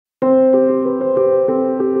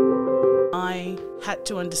had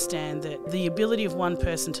to understand that the ability of one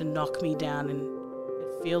person to knock me down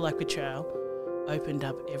and feel like betrayal opened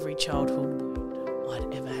up every childhood wound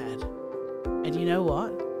I'd ever had. And you know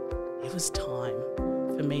what? It was time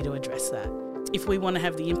for me to address that. If we want to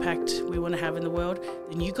have the impact we want to have in the world,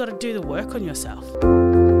 then you've got to do the work on yourself.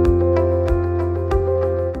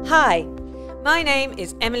 Hi, my name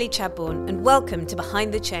is Emily Chadbourne and welcome to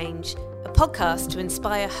Behind the Change, a podcast to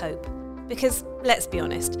inspire hope. Because, let's be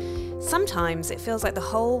honest, sometimes it feels like the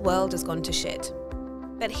whole world has gone to shit.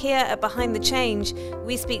 But here at Behind the Change,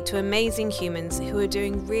 we speak to amazing humans who are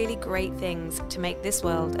doing really great things to make this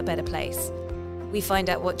world a better place. We find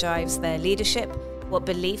out what drives their leadership, what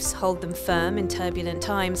beliefs hold them firm in turbulent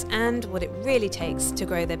times, and what it really takes to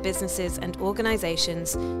grow their businesses and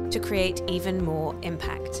organisations to create even more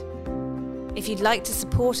impact. If you'd like to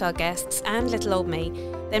support our guests and little old me,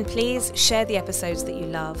 then please share the episodes that you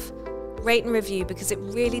love. Rate and review because it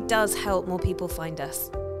really does help more people find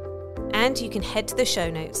us. And you can head to the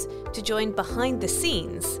show notes to join Behind the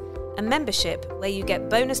Scenes, a membership where you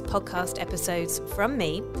get bonus podcast episodes from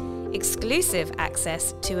me, exclusive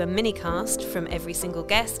access to a mini-cast from every single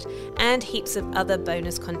guest, and heaps of other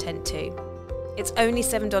bonus content too. It's only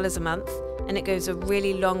 $7 a month, and it goes a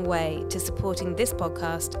really long way to supporting this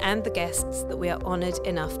podcast and the guests that we are honoured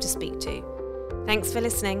enough to speak to. Thanks for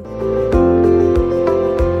listening.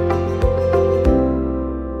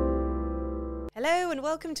 Hello and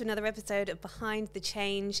welcome to another episode of Behind the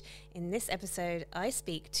Change. In this episode, I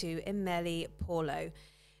speak to Imeli Paulo.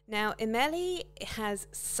 Now, Imeli has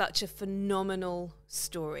such a phenomenal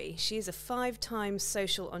story. She is a 5-time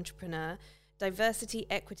social entrepreneur, diversity,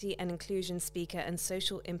 equity and inclusion speaker and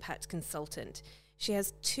social impact consultant. She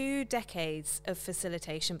has 2 decades of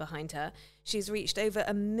facilitation behind her. She's reached over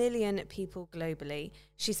 1 million people globally.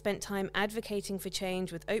 She spent time advocating for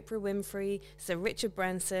change with Oprah Winfrey, Sir Richard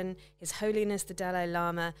Branson, His Holiness the Dalai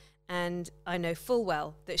Lama, and I know full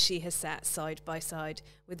well that she has sat side by side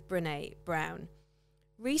with Brené Brown.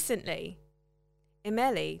 Recently,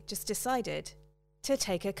 Imeli just decided to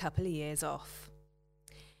take a couple of years off.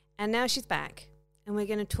 And now she's back, and we're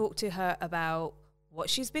going to talk to her about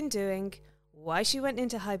what she's been doing, why she went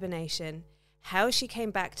into hibernation, how she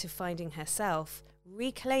came back to finding herself,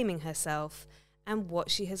 reclaiming herself, and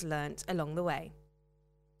what she has learnt along the way.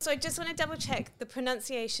 So I just want to double check the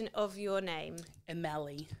pronunciation of your name.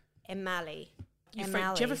 Imeli. Imeli. Do you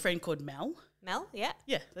have a friend called Mel? Mel, yeah.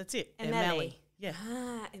 Yeah, that's it. Imeli. Yeah.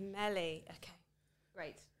 Ah, Imeli. Okay,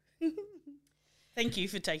 great. Thank you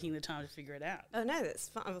for taking the time to figure it out. Oh, no, that's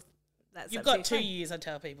fine. You've got 2 years, I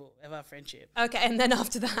tell people, of our friendship. Okay, and then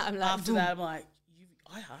after that, I'm like... After that, I'm like,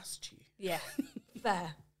 I asked you. Yeah,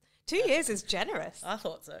 fair. 2 years is generous. I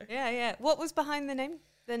thought so. Yeah. What was behind the name?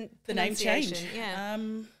 The name change. Yeah.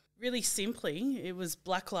 Really simply, it was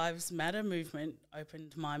Black Lives Matter movement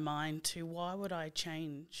opened my mind to why would I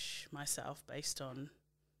change myself based on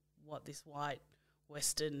what this white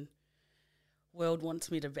Western world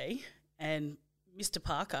wants me to be. And Mr.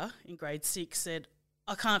 Parker in grade 6 said,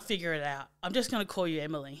 I can't figure it out. I'm just going to call you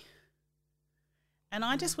Emily. And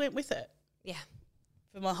I just went with it. Yeah.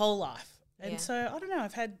 For my whole life. And so, I don't know,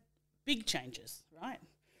 I've had big changes, right?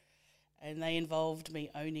 And they involved me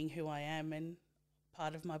owning who I am, and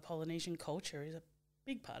part of my Polynesian culture is a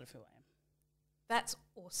big part of who I am. That's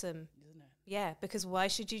awesome. Isn't it? Yeah, because why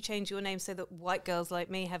should you change your name so that white girls like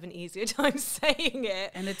me have an easier time saying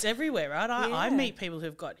it? And it's everywhere, right? I meet people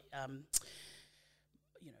who've got,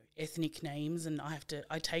 ethnic names, and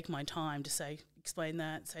I take my time to explain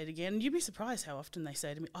that, say it again. And you'd be surprised how often they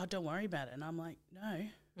say to me, oh, don't worry about it. And I'm like,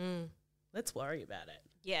 no, let's worry about it.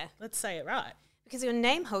 Yeah. Let's say it right. Because your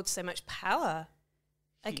name holds so much power.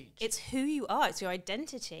 Like, Huge. it's who you are. It's your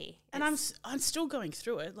identity. And I'm still going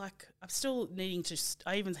through it. Like, I'm still needing to,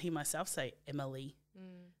 I even hear myself say Emily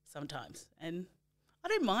sometimes. And I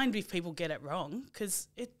don't mind if people get it wrong because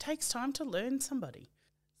it takes time to learn somebody.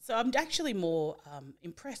 So I'm actually more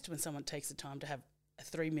impressed when someone takes the time to have a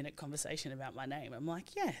 3-minute conversation about my name. I'm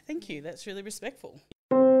like, yeah, thank you. That's really respectful.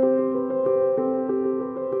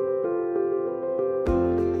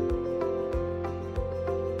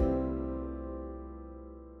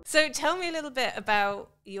 So tell me a little bit about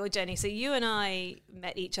your journey. So you and I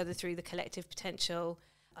met each other through the Collective Potential.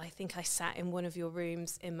 I think I sat in one of your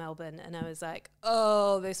rooms in Melbourne and I was like,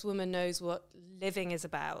 oh, this woman knows what living is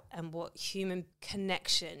about and what human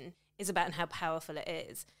connection is about and how powerful it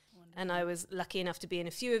is. Wonderful. And I was lucky enough to be in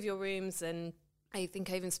a few of your rooms, and I think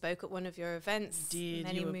I even spoke at one of your events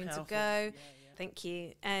many moons ago. Yeah. Thank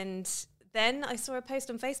you. And then I saw a post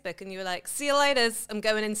on Facebook and you were like, see you later, I'm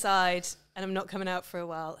going inside and I'm not coming out for a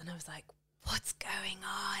while. And I was like, what's going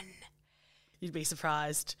on? You'd be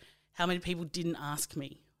surprised how many people didn't ask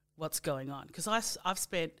me what's going on. Because I've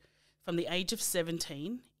spent from the age of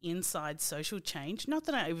 17 inside social change, not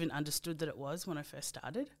that I even understood that it was when I first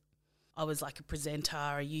started. I was like a presenter,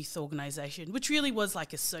 a youth organisation, which really was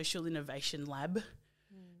like a social innovation lab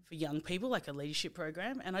for young people, like a leadership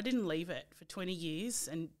program. And I didn't leave it for 20 years.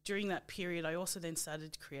 And during that period, I also then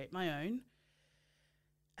started to create my own.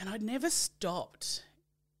 And I'd never stopped,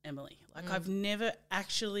 Emily. Like I've never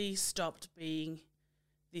actually stopped being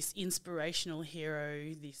this inspirational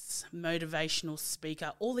hero, this motivational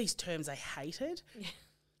speaker, all these terms I hated. Yeah.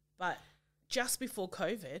 But just before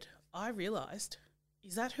COVID, I realised,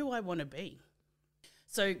 is that who I want to be?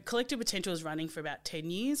 So Collective Potential was running for about 10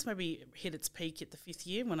 years, maybe hit its peak at the 5th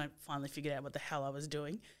year when I finally figured out what the hell I was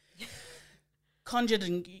doing. Conjured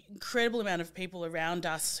an incredible amount of people around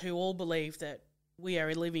us who all believe that we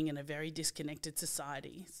are living in a very disconnected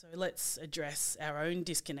society. So let's address our own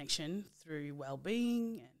disconnection through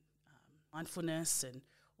well-being and mindfulness and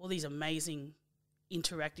all these amazing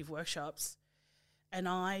interactive workshops. And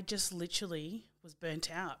I just literally was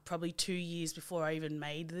burnt out probably 2 years before I even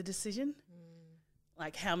made the decision.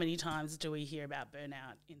 Like how many times do we hear about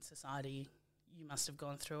burnout in society? You must have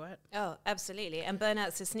gone through it. Oh, absolutely. And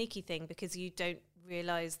burnout's a sneaky thing because you don't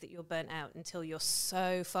realise that you're burnt out until you're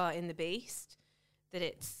so far in the beast that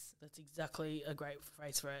it's... That's exactly a great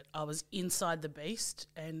phrase for it. I was inside the beast,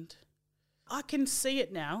 and I can see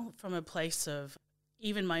it now from a place of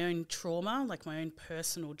even my own trauma, like my own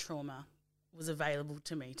personal trauma was available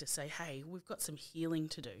to me to say, hey, we've got some healing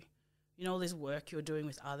to do. You know, all this work you're doing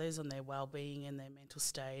with others on their well-being and their mental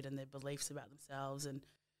state and their beliefs about themselves and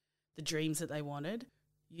the dreams that they wanted,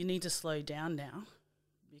 you need to slow down now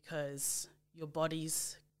because your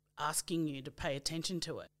body's asking you to pay attention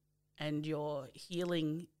to it and your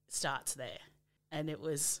healing starts there. And it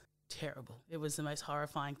was terrible. It was the most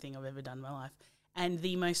horrifying thing I've ever done in my life and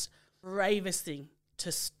the most bravest thing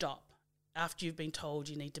to stop after you've been told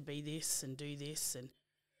you need to be this and do this and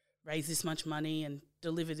raise this much money and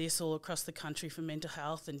deliver this all across the country for mental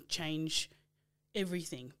health and change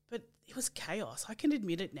everything. But it was chaos. I can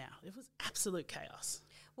admit it now. It was absolute chaos.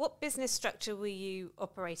 What business structure were you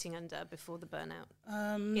operating under before the burnout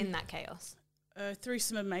in that chaos? Through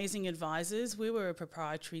some amazing advisors. We were a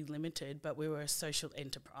proprietary limited, but we were a social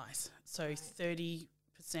enterprise. So 30%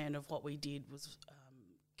 of what we did was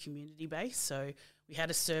community-based. So we had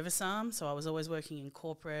a service arm, so I was always working in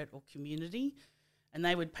corporate or community, and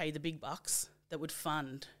they would pay the big bucks that would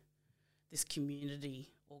fund this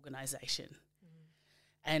community organisation.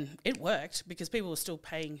 And it worked because people were still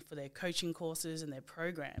paying for their coaching courses and their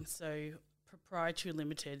programs. So proprietary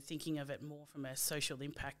limited, thinking of it more from a social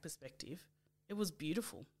impact perspective, it was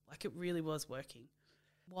beautiful. Like it really was working.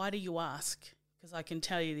 Why do you ask? Because I can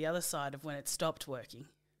tell you the other side of when it stopped working.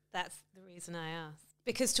 That's the reason I asked.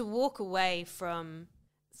 Because to walk away from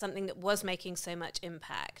something that was making so much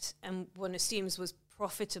impact and one assumes was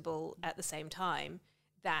profitable at the same time,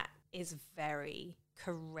 that is very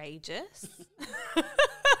courageous.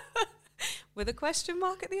 With a question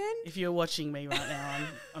mark at the end. If you're watching me right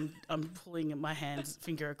now, I'm pulling my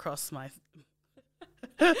finger across my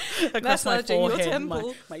across my forehead,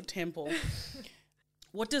 my temple.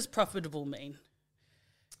 What does profitable mean?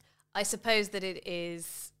 I suppose that it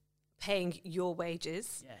is paying your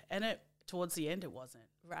wages. Yeah, and towards the end it wasn't.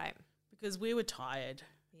 Right. Because we were tired.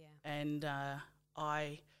 Yeah. And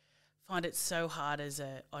I find it so hard as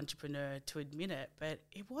an entrepreneur to admit it, but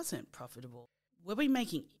it wasn't profitable. Were we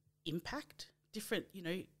making impact? Different,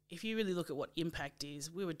 if you really look at what impact is,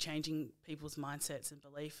 we were changing people's mindsets and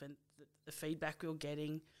belief and the feedback we were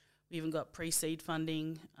getting. We even got pre-seed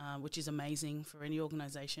funding, which is amazing for any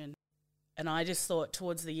organisation. And I just thought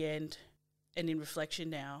towards the end, and in reflection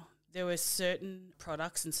now, there were certain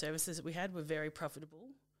products and services that we had were very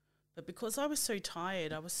profitable. But because I was so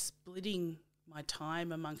tired, I was splitting my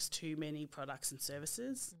time amongst too many products and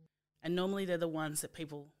services. And normally they're the ones that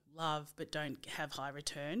people love but don't have high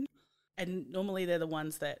return. And normally they're the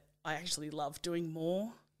ones that I actually love doing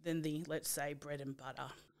more than the, let's say, bread and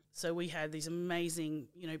butter. So we had these amazing,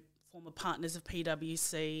 former partners of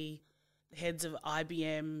PwC, the heads of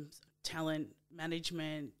IBM, talent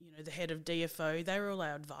management, the head of DFO. They were all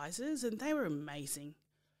our advisors and they were amazing.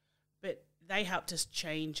 But they helped us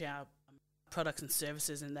change our products and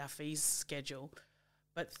services and our fees schedule.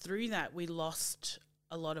 But through that, we lost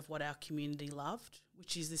a lot of what our community loved,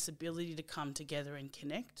 which is this ability to come together and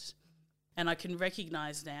connect. And I can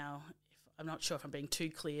recognise now, I'm not sure if I'm being too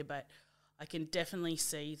clear, but I can definitely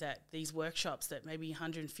see that these workshops that maybe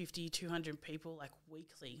 150, 200 people like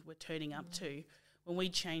weekly were turning up to, when we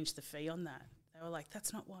changed the fee on that, they were like,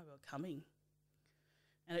 that's not why we're coming.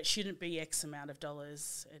 and it shouldn't be X amount of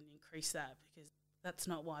dollars and increase that, because that's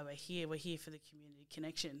not why we're here. We're here for the community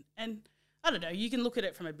connection. And I don't know, you can look at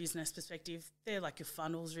it from a business perspective. They're like your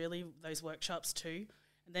funnels, really, those workshops too.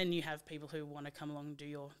 And then you have people who want to come along and do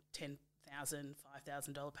your $10,000,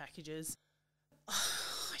 $5,000 packages.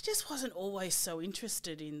 I just wasn't always so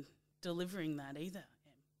interested in delivering that either.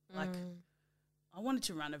 Like, I wanted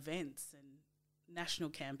to run events and national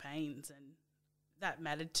campaigns, and that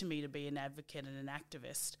mattered to me, to be an advocate and an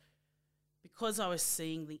activist, because I was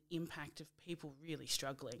seeing the impact of people really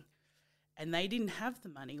struggling. And they didn't have the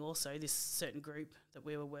money also, this certain group that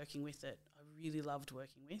we were working with that I really loved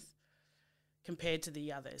working with, compared to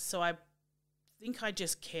the others. So I think I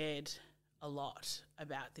just cared a lot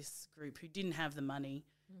about this group who didn't have the money,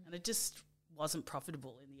 and it just wasn't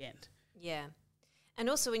profitable in the end. Yeah. And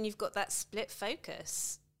also when you've got that split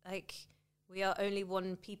focus, like, we are only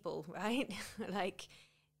one people, right? Like,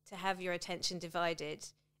 to have your attention divided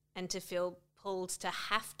and to feel pulled to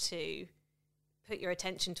have to put your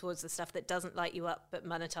attention towards the stuff that doesn't light you up but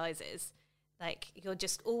monetizes, like, you're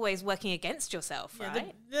just always working against yourself,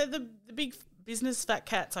 right? The big business fat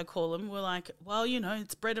cats, I call them, were like, well, you know,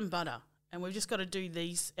 it's bread and butter and we've just got to do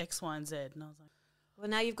these X, Y, and Z. And I was like, well,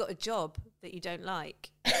 now you've got a job that you don't like.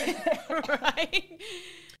 right?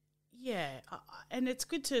 Yeah, and it's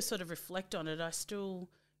good to sort of reflect on it. I still,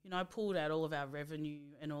 you know, I pulled out all of our revenue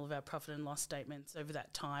and all of our profit and loss statements over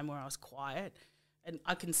that time where I was quiet, and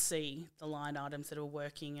I can see the line items that are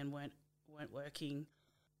working and weren't working.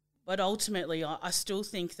 But ultimately, I still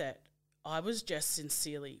think that I was just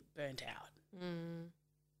sincerely burnt out.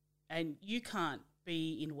 And you can't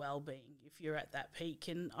be in well-being if you're at that peak.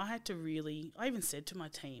 And I had to really, I even said to my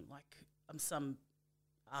team, like, I'm some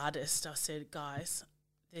artist, I said, guys,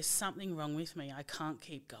 there's something wrong with me. I can't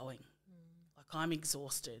keep going. Like, I'm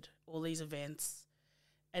exhausted, all these events.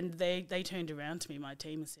 And they turned around to me, my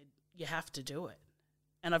team, and said, you have to do it.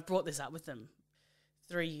 And I've brought this up with them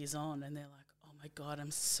 3 years on, and they're like, oh my God,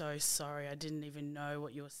 I'm so sorry. I didn't even know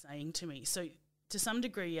what you were saying to me. So to some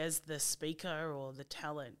degree, as the speaker or the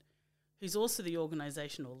talent, who's also the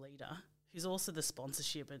organisational leader, who's also the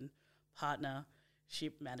sponsorship and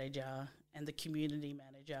partnership manager and the community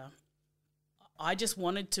manager, I just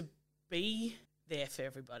wanted to be there for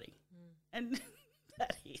everybody. And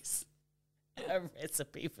that is a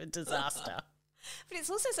recipe for disaster. But it's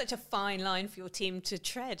also such a fine line for your team to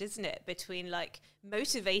tread, isn't it? Between, like,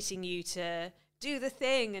 motivating you to do the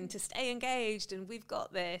thing and to stay engaged and we've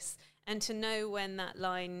got this, and to know when that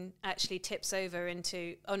line actually tips over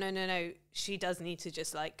into, oh, no, she does need to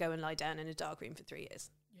just, like, go and lie down in a dark room for 3 years.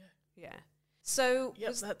 Yeah. So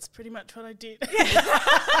yep, that's pretty much what I did.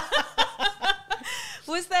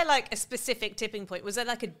 Was there, like, a specific tipping point? Was there,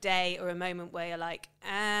 like, a day or a moment where you're like,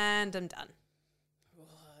 and I'm done? Oh,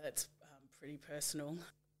 that's pretty personal.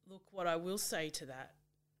 Look, what I will say to that,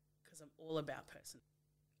 because I'm all about person,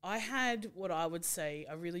 I had what I would say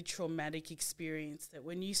a really traumatic experience, that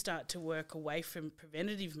when you start to work away from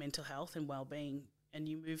preventative mental health and well-being and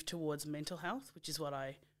you move towards mental health, which is what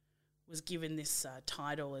I was given this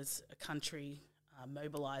title as a country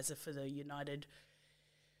mobiliser for the United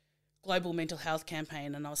Global Mental Health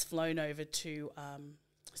Campaign, and I was flown over to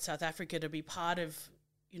South Africa to be part of,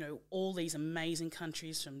 you know, all these amazing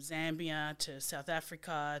countries, from Zambia to South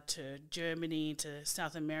Africa to Germany to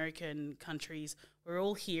South American countries. We're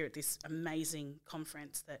all here at this amazing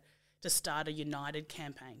conference to start a united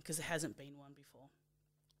campaign, because there hasn't been one before.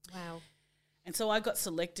 Wow. And so I got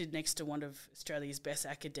selected next to one of Australia's best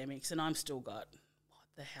academics, and I'm still got, what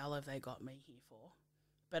the hell have they got me here for?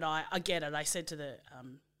 But I get it. I said to the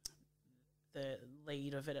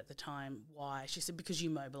lead of it at the time, why? She said, because you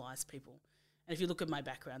mobilise people. And if you look at my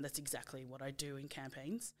background, that's exactly what I do in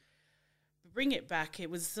campaigns. But bring it back,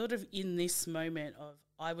 it was sort of in this moment of,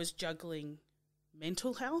 I was juggling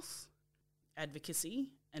mental health, advocacy,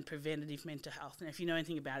 and preventative mental health. And if you know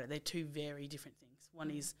anything about it, they're two very different things.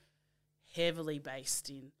 One is heavily based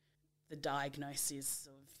in the diagnosis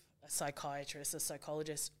of a psychiatrist, a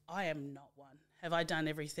psychologist. I am not one. Have I done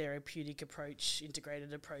every therapeutic approach,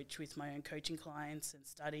 integrated approach with my own coaching clients and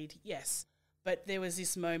studied? Yes. But there was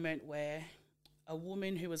this moment where a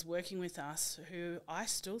woman who was working with us, who I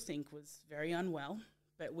still think was very unwell,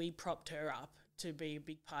 but we propped her up to be a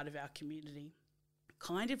big part of our community,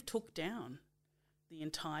 kind of took down the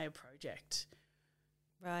entire project.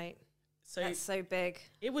 Right. So that's so big.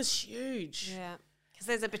 It was huge. Yeah. Because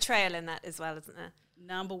there's a betrayal in that as well, isn't there?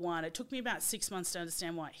 Number one, it took me about 6 months to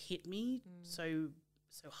understand why it hit me so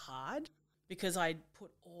hard, because I'd put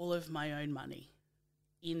all of my own money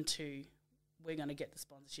into, we're going to get the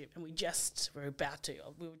sponsorship, and we were about to.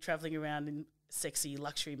 We were travelling around in sexy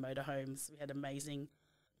luxury motorhomes. We had amazing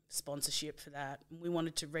sponsorship for that. We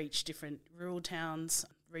wanted to reach different rural towns,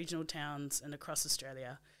 regional towns, and across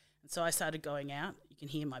Australia. And so I started going out. You can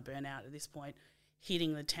hear my burnout at this point,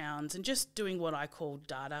 hitting the towns and just doing what I call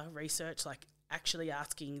data research, like actually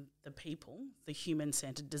asking the people, the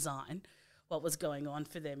human-centred design, what was going on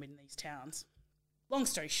for them in these towns. Long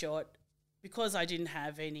story short, because I didn't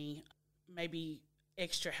have any maybe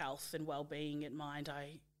extra health and well-being in mind,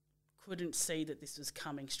 I couldn't see that this was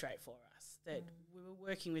coming straight for us, that we were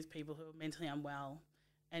working with people who were mentally unwell.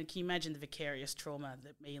 And can you imagine the vicarious trauma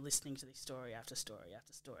that me listening to this story after story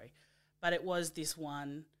after story? But it was this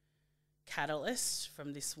one catalyst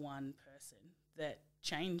from this one person that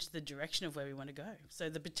changed the direction of where we want to go. So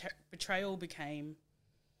the betrayal became,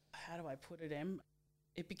 how do I put it, Em?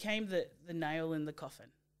 It became the nail in the coffin.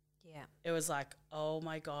 Yeah. It was like, oh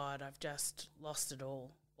my God, I've just lost it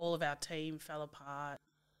all. All of our team fell apart.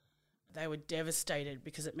 They were devastated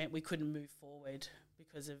because it meant we couldn't move forward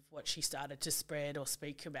because of what she started to spread or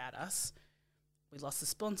speak about us. We lost the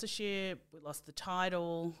sponsorship, we lost the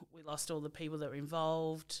title, we lost all the people that were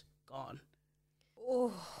involved, gone.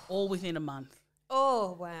 Oh. All within a month.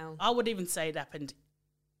 Oh, wow. I would even say it happened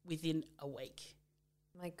within a week.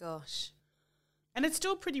 My gosh. And it's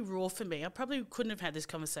still pretty raw for me. I probably couldn't have had this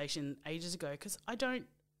conversation ages ago because I don't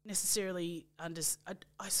necessarily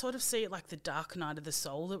I sort of see it like the dark night of the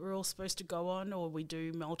soul that we're all supposed to go on, or we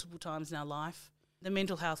do multiple times in our life. The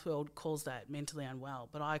mental health world calls that mentally unwell,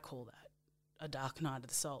 but I call that a dark night of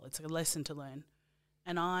the soul. It's a lesson to learn.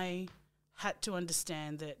 And I had to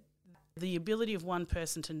understand that the ability of one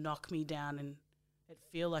person to knock me down and it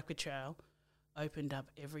feel like betrayal opened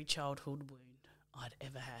up every childhood wound I'd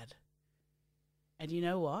ever had. And you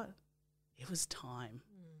know what? It was time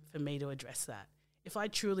for me to address that. If I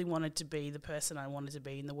truly wanted to be the person I wanted to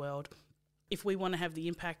be in the world, if we want to have the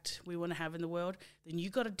impact we want to have in the world, then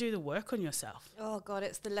you got to do the work on yourself. Oh, God,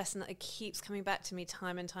 it's the lesson that keeps coming back to me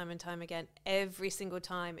time and time and time again. Every single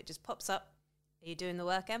time it just pops up. Are you doing the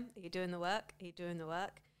work, Em? Are you doing the work? Are you doing the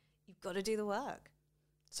work? You've got to do the work.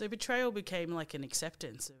 So betrayal became like an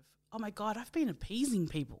acceptance of, oh, my God, I've been appeasing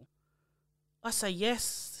people. I say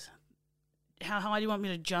yes. How high do you want me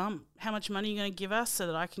to jump? How much money are you going to give us so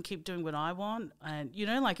that I can keep doing what I want? And, you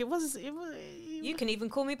know, like it was you can even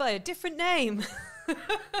call me by a different name.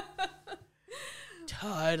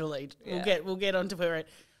 Totally. Yeah. We'll get onto where it.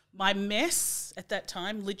 My mess at that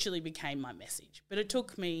time literally became my message. But it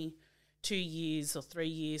took me 2 years or 3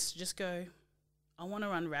 years to just go, I want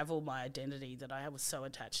to unravel my identity that I was so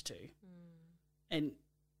attached to. And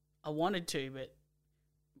I wanted to, but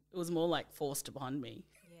it was more like forced upon me.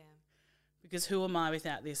 Because who am I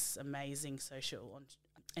without this amazing social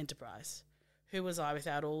enterprise? Who was I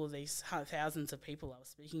without all of these thousands of people I was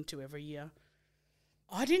speaking to every year?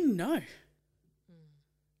 I didn't know.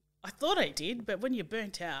 I thought I did, but when you're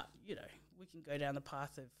burnt out, you know, we can go down the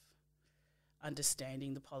path of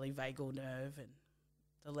understanding the polyvagal nerve and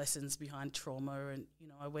the lessons behind trauma. And, you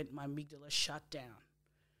know, my amygdala shut down.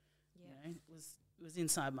 Yeah. You know, it was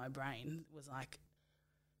inside my brain. It was like,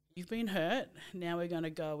 you've been hurt, now we're going to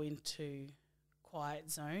go into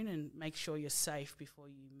quiet zone and make sure you're safe before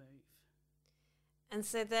you move. And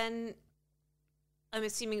so then I'm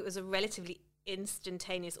assuming it was a relatively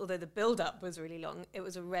instantaneous, although the build-up was really long, it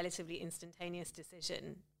was a relatively instantaneous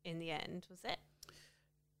decision in the end, was it?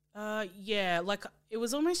 Yeah, like it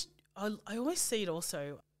was almost, I always see it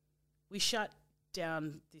also, we shut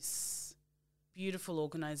down this beautiful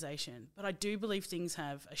organisation, but I do believe things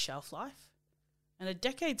have a shelf life. And a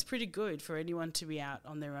decade's pretty good for anyone to be out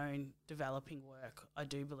on their own developing work, I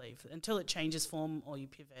do believe, until it changes form or you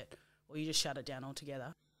pivot or you just shut it down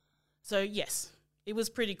altogether. So, yes, it was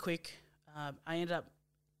pretty quick. I ended up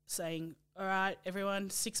saying, all right,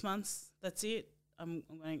 everyone, 6 months, that's it. I'm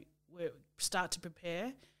going to start to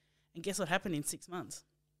prepare. And guess what happened in 6 months?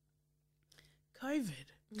 COVID.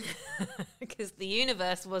 Because the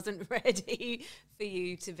universe wasn't ready for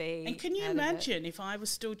you to be. And can you imagine if I was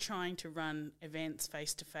still trying to run events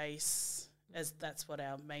face to face, as that's what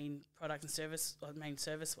our main product and service, or main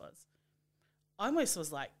service was? I almost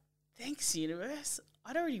was like, thanks, universe.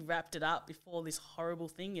 I'd already wrapped it up before this horrible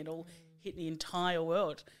thing had all hit the entire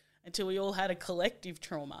world, until we all had a collective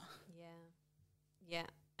trauma. Yeah.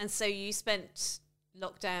 And so you spent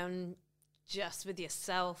lockdown just with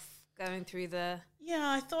yourself, going through the...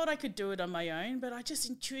 Yeah, I thought I could do it on my own, but I just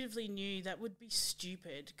intuitively knew that would be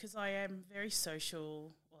stupid because I am very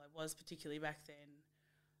social. Well, I was particularly back then.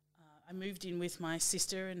 I moved in with my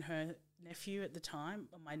sister and her nephew at the time,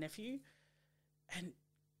 or my nephew, and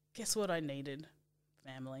guess what I needed?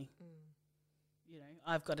 Family. You know,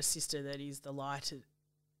 I've got a sister that is the light at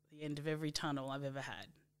the end of every tunnel I've ever had.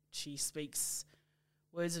 She speaks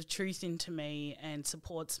words of truth into me and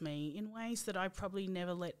supports me in ways that I probably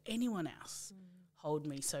never let anyone else hold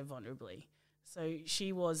me so vulnerably. So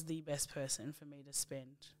she was the best person for me to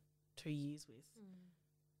spend 2 years with.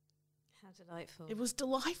 How delightful. It was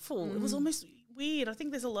delightful. It was almost weird. I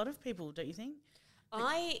think there's a lot of people, don't you think?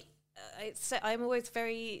 I'm always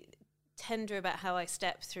very tender about how I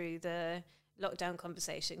step through the lockdown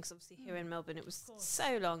conversation, because obviously here in Melbourne it was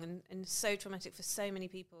so long and so traumatic for so many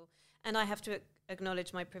people. And I have to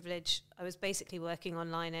acknowledge my privilege. I was basically working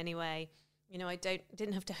online anyway. You know, I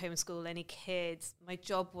didn't have to homeschool any kids. My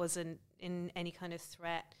job wasn't in any kind of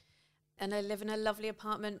threat. And I live in a lovely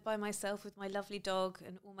apartment by myself with my lovely dog,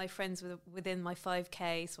 and all my friends were within my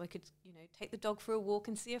 5K, so I could, you know, take the dog for a walk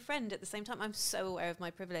and see a friend at the same time. I'm so aware of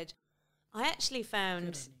my privilege. I actually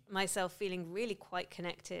found myself feeling really quite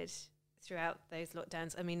connected throughout those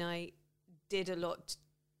lockdowns. I mean, I did a lot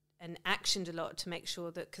and actioned a lot to make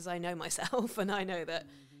sure that, because I know myself and I know that,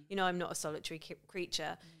 you know, I'm not a solitary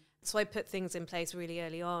creature. So I put things in place really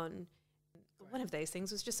early on. One of those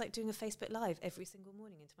things was just like doing a Facebook Live every single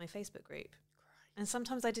morning into my Facebook group. And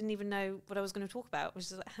sometimes I didn't even know what I was going to talk about, which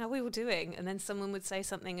is like how we were doing. And then someone would say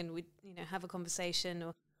something and we'd, you know, have a conversation.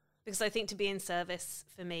 Or because I think to be in service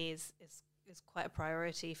for me is quite a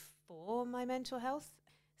priority for my mental health.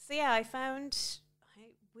 So yeah, I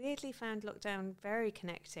weirdly found lockdown very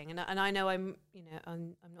connecting. And I know I'm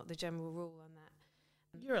not the general rule on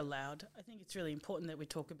that. You're allowed. I think it's really important that we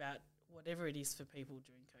talk about whatever it is for people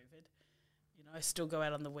during COVID. You know, I still go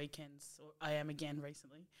out on the weekends, or I am again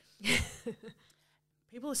recently.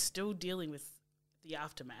 People are still dealing with the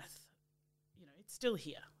aftermath. You know, it's still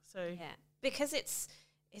here. So yeah, because it's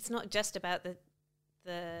not just about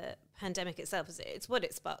the pandemic itself. It's what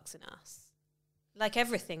it sparks in us. Like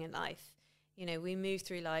everything in life, you know, we move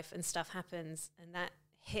through life and stuff happens, and that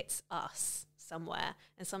hits us somewhere.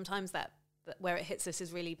 And sometimes that where it hits us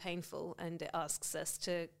is really painful, and it asks us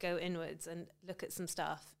to go inwards and look at some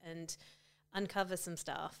stuff and uncover some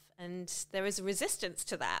stuff. And there is a resistance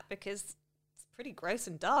to that because it's pretty gross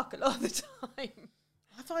and dark a lot of the time.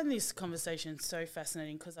 I find this conversation so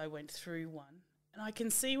fascinating because I went through one and I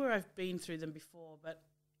can see where I've been through them before. But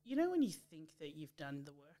you know when you think that you've done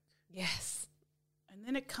the work? Yes. And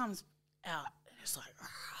then it comes out and it's like,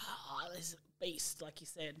 there's a beast, like you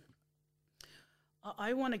said.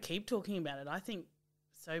 I want to keep talking about it. I think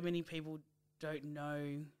so many people don't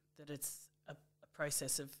know that it's a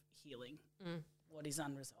process of healing, what is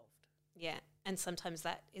unresolved. Yeah, and sometimes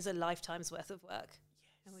that is a lifetime's worth of work. Yes.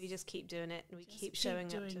 And we just keep doing it, and we keep showing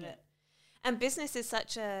up to it. And business is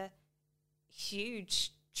such a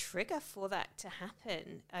huge trigger for that to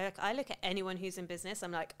happen. I look at anyone who's in business,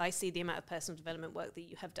 I'm like, I see the amount of personal development work that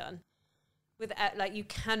you have done. Without, like, you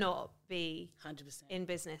cannot be 100% in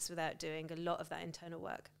business without doing a lot of that internal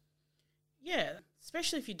work. Yeah,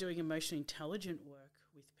 especially if you're doing emotionally intelligent work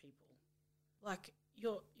with people. Like,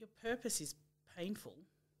 your purpose is painful,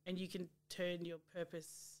 and you can turn your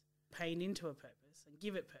pain into a purpose and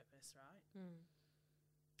give it purpose, right?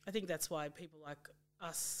 I think that's why people like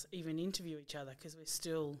us even interview each other, because we're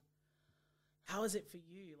still, how is it for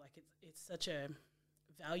you? Like, it's such a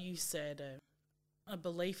value set, a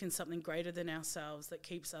belief in something greater than ourselves that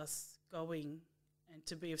keeps us going, and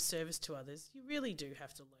to be of service to others. You really do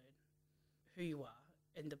have to learn who you are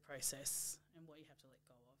in the process and what you have to let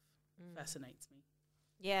go of. Fascinates me.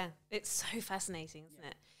 Yeah, it's so fascinating, isn't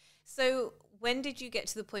it? So when did you get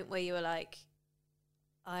to the point where you were like,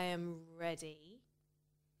 I am ready,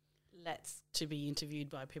 to be interviewed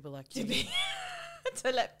by people like you?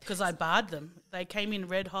 Because I barred them. They came in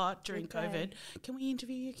red hot during COVID. Can we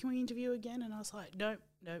interview you? Can we interview again? And I was like, nope.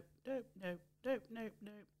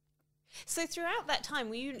 So throughout that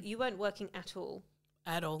time, you weren't working at all?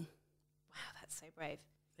 At all. Wow, that's so brave.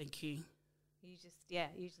 Thank you. You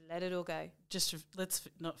just let it all go. Let's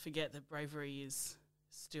not forget that bravery is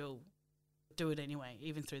still do it anyway,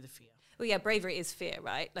 even through the fear. Well, yeah, bravery is fear,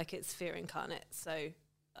 right? Like, it's fear incarnate. So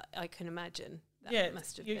I can imagine that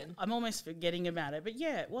must have been. I'm almost forgetting about it, but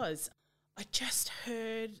yeah, it was. I just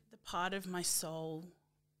heard the part of my soul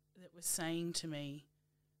that was saying to me,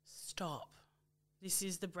 stop. This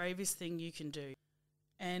is the bravest thing you can do.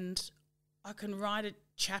 And I can write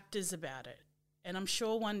chapters about it, and I'm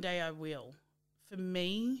sure one day I will. For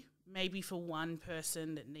me, maybe for one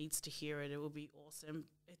person that needs to hear it, it will be awesome.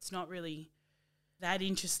 It's not really that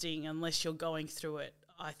interesting unless you're going through it,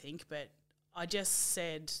 I think, but I just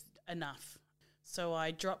said enough. So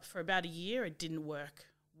I dropped for about a year. It didn't work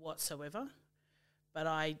whatsoever, but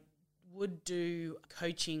I would do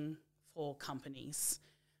coaching for companies.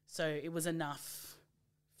 So it was enough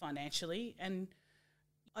financially. And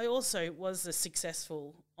I also was a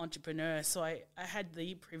successful entrepreneur, so I had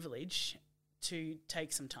the privilege to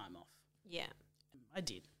take some time off. Yeah. I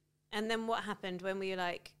did. And then what happened when we were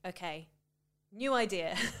like, okay, new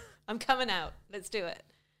idea. I'm coming out. Let's do it.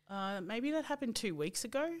 Maybe that happened 2 weeks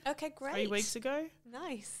ago. Okay, great. 3 weeks ago.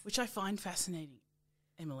 Nice. Which I find fascinating,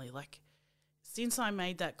 Emily. Like, since I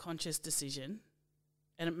made that conscious decision,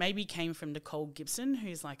 and it maybe came from Nicole Gibson,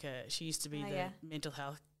 who's like she used to be the mental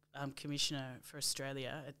health commissioner for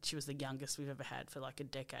Australia. She was the youngest we've ever had for like a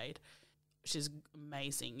decade, which is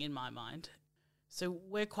amazing in my mind. So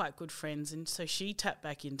we're quite good friends. And so she tapped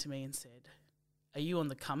back into me and said, are you on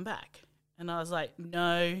the comeback? And I was like,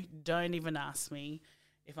 no, don't even ask me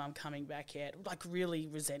if I'm coming back yet. Like really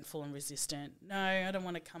resentful and resistant. No, I don't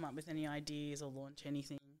want to come up with any ideas or launch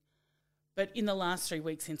anything. But in the last 3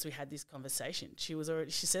 weeks since we had this conversation, she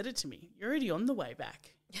said it to me, you're already on the way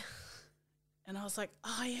back. And I was like,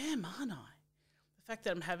 I am, aren't I? The fact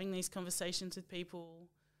that I'm having these conversations with people,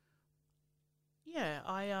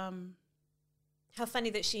 How funny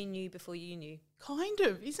that she knew before you knew. Kind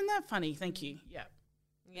of. Isn't that funny? Thank you. Yeah.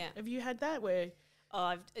 Yeah. Have you had that where... Oh,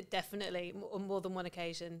 I've definitely, on more than one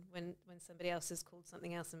occasion, when somebody else has called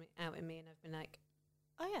something else out in me and I've been like,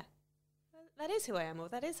 oh yeah, that is who I am, or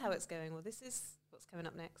that is how it's going, or this is what's coming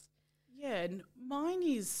up next. Yeah, and mine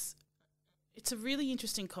is, it's a really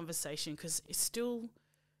interesting conversation because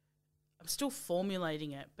I'm still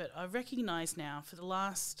formulating it, but I recognise now for the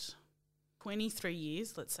last 23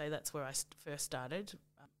 years, let's say that's where I first started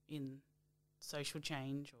in social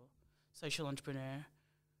change or social entrepreneurial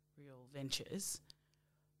ventures,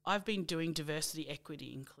 I've been doing diversity,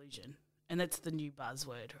 equity, inclusion, and that's the new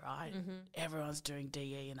buzzword, right? Mm-hmm. Everyone's doing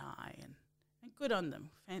DE&I, and good on them,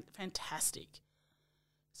 fantastic.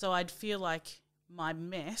 So I'd feel like my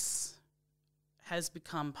mess has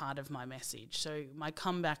become part of my message. So my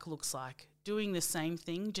comeback looks like doing the same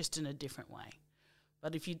thing, just in a different way.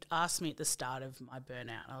 But if you'd asked me at the start of my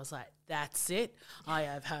burnout, I was like, that's it. I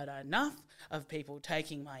have had enough of people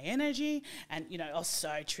taking my energy. And, I was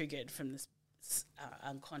so triggered from this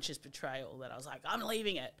unconscious betrayal that I was like, I'm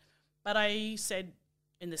leaving it. But I said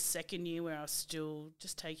in the second year where I was still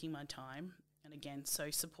just taking my time, and again,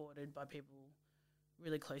 so supported by people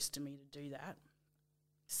really close to me to do that,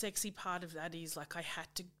 sexy part of that is like I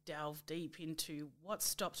had to delve deep into what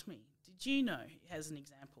stopped me. Did you know, as an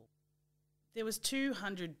example, there was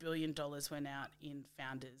 $200 billion went out in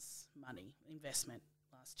founders' money, investment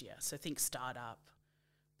last year. So think startup.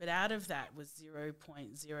 But out of that was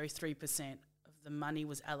 0.03% of the money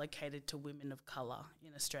was allocated to women of colour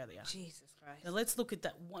in Australia. Jesus Christ. Now let's look at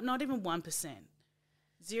that. Not even 1%.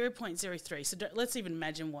 0.03. So let's even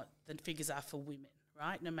imagine what the figures are for women,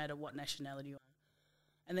 right? No matter what nationality you are.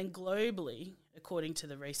 And then globally, according to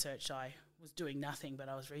the research, I was doing nothing, but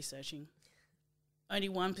I was researching, only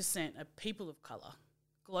 1% are people of colour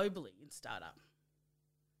globally in startup.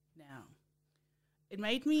 Now, it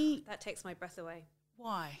made me... That takes my breath away.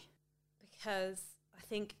 Why? Because I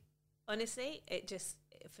think, honestly,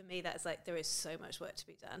 for me, that's like there is so much work to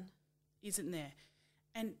be done. Isn't there?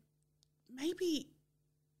 And maybe,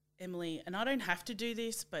 Emily, and I don't have to do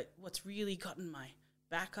this, but what's really gotten my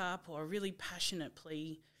back up, or a really passionate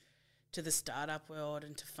plea to the startup world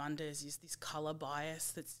and to funders, is this colour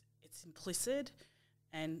bias it's implicit.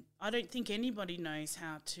 And I don't think anybody knows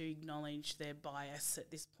how to acknowledge their bias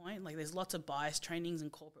at this point. Like there's lots of bias trainings in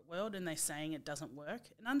corporate world and they're saying it doesn't work.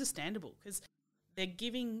 And understandable, because they're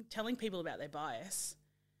telling people about their bias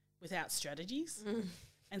without strategies. Mm.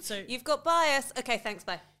 And so... You've got bias. Okay, thanks,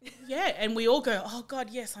 bye. Yeah, and we all go, oh, God,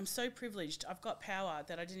 yes, I'm so privileged. I've got power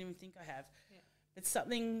that I didn't even think I have. Yeah. It's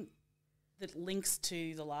something that links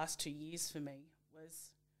to the last 2 years for me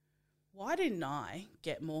was, why didn't I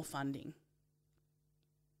get more funding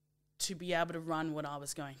to be able to run what I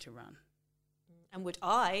was going to run? And would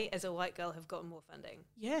I, as a white girl, have gotten more funding?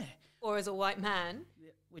 Yeah. Or as a white man?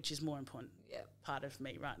 Which is more important part of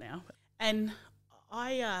me right now. And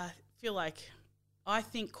I feel like I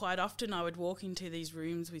think quite often I would walk into these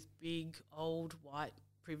rooms with big, old, white,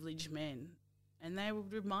 privileged men, and they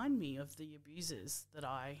would remind me of the abusers that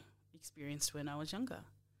I experienced when I was younger.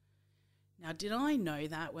 Now, did I know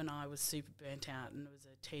that when I was super burnt out and was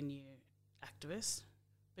a 10-year activist?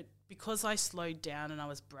 But because I slowed down and I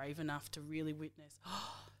was brave enough to really witness,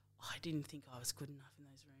 I didn't think I was good enough in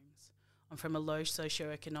those rooms. I'm from a low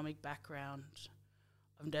socioeconomic background.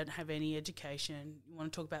 I don't have any education. You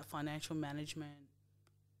want to talk about financial management?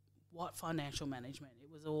 What financial management? It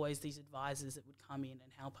was always these advisors that would come in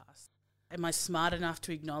and help us. Am I smart enough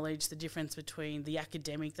to acknowledge the difference between the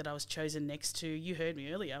academic that I was chosen next to? You heard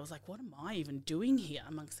me earlier. I was like, what am I even doing here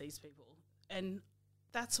amongst these people? And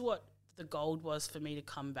that's what the gold was for me to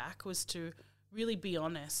come back was to really be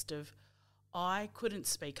honest of I couldn't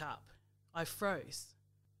speak up. I froze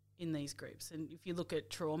in these groups. And if you look at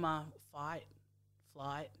trauma, fight,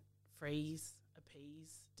 flight, freeze,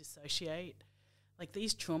 appease, dissociate, like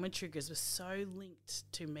these trauma triggers were so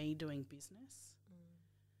linked to me doing business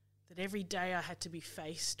that every day I had to be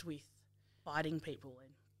faced with fighting people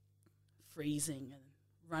and freezing and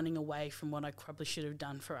running away from what I probably should have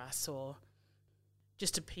done for us, or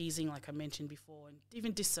just appeasing, like I mentioned before, and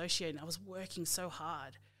even dissociating. I was working so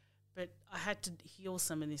hard, but I had to heal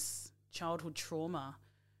some of this childhood trauma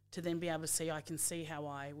to then be able to see, I can see how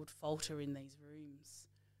I would falter in these rooms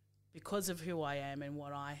because of who I am and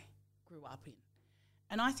what I grew up in.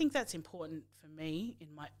 And I think that's important for me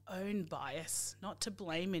in my own bias, not to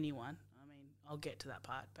blame anyone. I mean, I'll get to that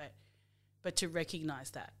part, but to recognise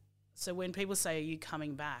that. So when people say, are you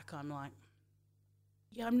coming back? I'm like,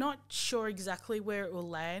 yeah, I'm not sure exactly where it will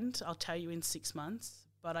land. I'll tell you in 6 months.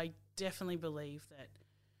 But I definitely believe that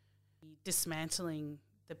dismantling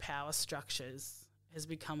the power structures has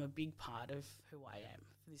become a big part of who I am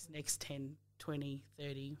for this next 10, 20,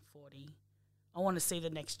 30, 40. I want to see the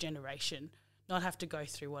next generation not have to go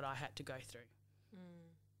through what I had to go through.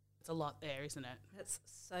 It's a lot there, isn't it? That's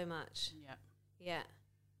so much. Yeah. Yeah.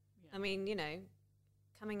 I mean, you know,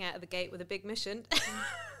 coming out of the gate with a big mission.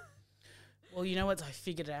 Well, you know what I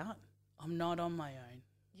figured out? I'm not on my own.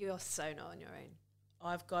 You're so not on your own.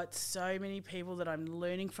 I've got so many people that I'm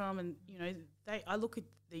learning from, and, you know, I look at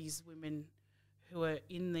these women who are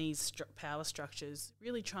in these power structures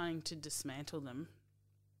really trying to dismantle them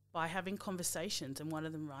by having conversations. And one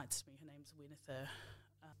of them writes to me, her name's Winifred,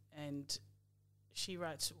 and she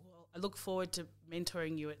writes, well, I look forward to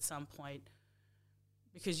mentoring you at some point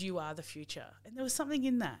because you are the future. And there was something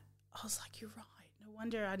in that. I was like, you're right. No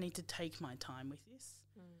wonder I need to take my time with this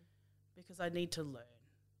because I need to learn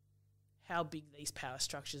how big these power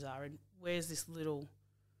structures are and where's this little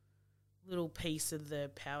piece of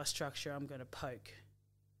the power structure I'm going to poke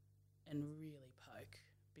and really poke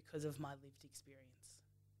because of my lived experience.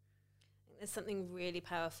 I think there's something really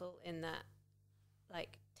powerful in that,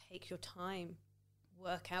 like, take your time,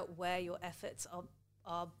 work out where your efforts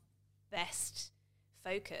are best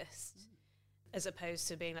focused, as opposed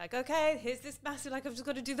to being like, okay, here's this massive, like, I've just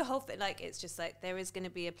got to do the whole thing. Like, it's just like there is going to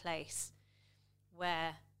be a place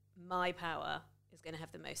where my power is going to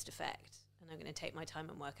have the most effect, and I'm going to take my time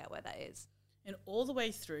and work out where that is. And all the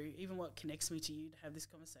way through, even what connects me to you to have this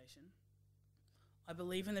conversation, I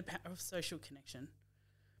believe in the power of social connection.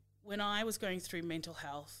 When I was going through mental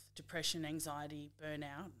health, depression, anxiety,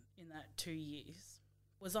 burnout in that 2 years,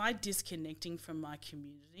 was I disconnecting from my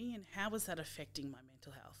community, and how was that affecting my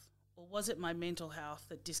mental health? Or was it my mental health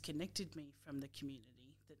that disconnected me from the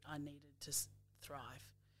community that I needed to thrive?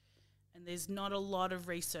 And there's not a lot of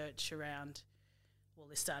research around, well,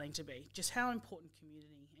 there's starting to be, just how important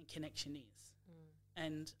community and connection is.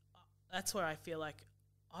 And that's where I feel like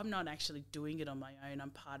I'm not actually doing it on my own. I'm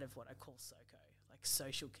part of what I call SOCO, like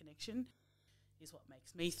social connection is what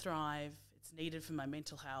makes me thrive. It's needed for my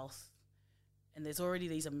mental health. And there's already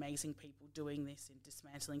these amazing people doing this in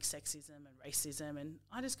dismantling sexism and racism, and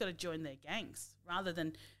I just got to join their gangs rather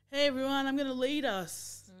than, hey, everyone, I'm going to lead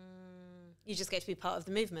us. You just get to be part of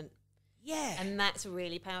the movement. Yeah. And that's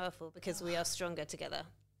really powerful because we are stronger together.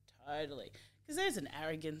 Totally. Because there's an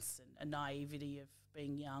arrogance and a naivety of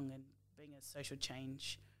being young and being a social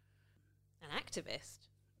change. An activist.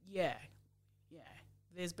 Yeah.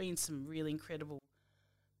 There's been some really incredible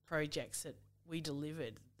projects that we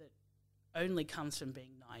delivered that only comes from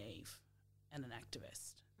being naive and an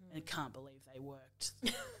activist and can't believe they worked.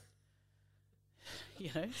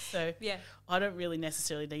 You know? So yeah. I don't really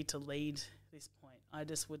necessarily need to lead this point. I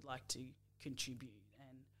just would like to contribute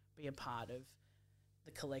and be a part of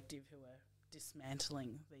the collective who are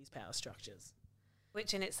dismantling these power structures.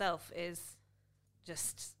 Which in itself is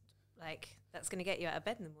just like, that's going to get you out of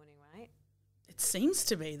bed in the morning, right? It seems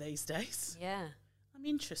to be these days. Yeah. I'm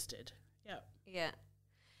interested. Yeah. Yeah.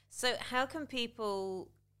 So how can people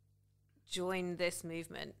join this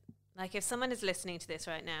movement? Like, if someone is listening to this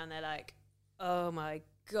right now and they're like, oh my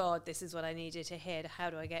God, this is what I needed to hear, how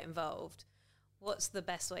do I get involved? What's the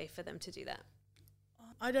best way for them to do that?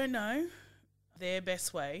 I don't know their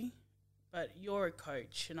best way, but you're a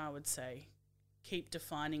coach, and I would say keep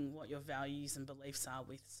defining what your values and beliefs are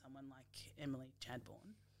with someone like Emily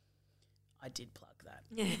Chadbourne. I did plug that.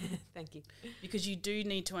 Thank you. Because you do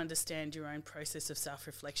need to understand your own process of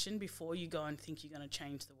self-reflection before you go and think you're going to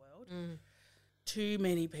change the world. Too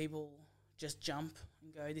many people just jump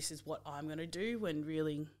and go, this is what I'm going to do, when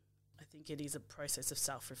really I think it is a process of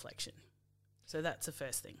self-reflection. So that's the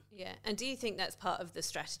first thing. Yeah. And do you think that's part of the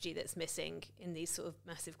strategy that's missing in these sort of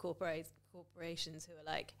massive corporations who are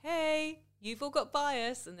like, hey, you've all got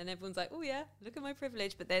bias, and then everyone's like, oh yeah, look at my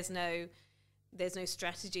privilege, but there's no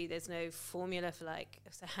strategy, there's no formula for like,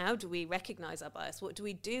 so how do we recognize our bias? What do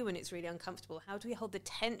we do when it's really uncomfortable? How do we hold the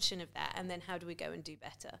tension of that? And then how do we go and do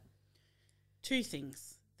better? Two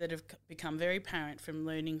things that have become very apparent from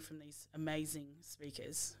learning from these amazing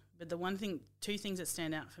speakers. But two things that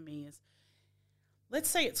stand out for me is, let's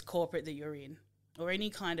say it's corporate that you're in, or any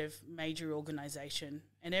kind of major organisation,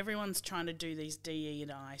 and everyone's trying to do these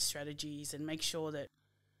DE&I strategies and make sure that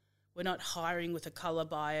we're not hiring with a colour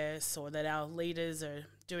bias, or that our leaders are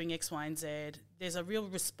doing X, Y, and Z. There's a real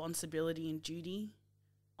responsibility and duty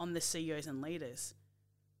on the CEOs and leaders.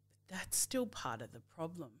 But that's still part of the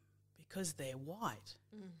problem because they're white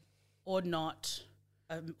or not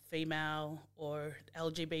a female or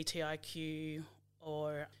LGBTIQ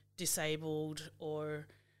or disabled, or,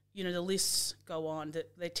 you know, the lists go on,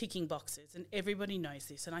 that they're ticking boxes, and everybody knows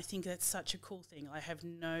this. And I think that's such a cool thing. I have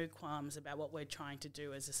no qualms about what we're trying to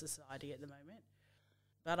do as a society at the moment.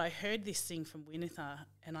 But I heard this thing from Winitha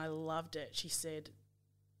and I loved it. She said,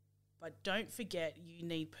 but don't forget you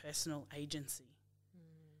need personal agency.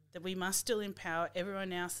 That we must still empower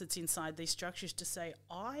everyone else that's inside these structures to say,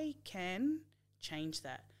 I can change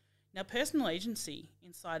that. Now, personal agency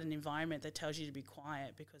inside an environment that tells you to be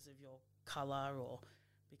quiet because of your colour, or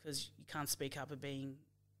because you can't speak up of being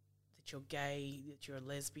that you're gay, that you're a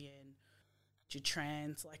lesbian, that you're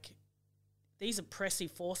trans, like these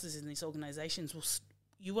oppressive forces in these organisations,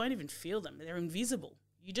 you won't even feel them. They're invisible.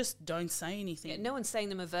 You just don't say anything. Yeah, no one's saying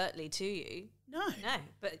them overtly to you. No,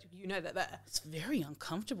 but you know that there. It's very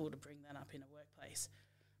uncomfortable to bring that up in a workplace.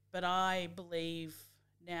 But I believe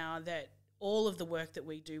now that all of the work that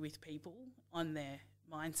we do with people on their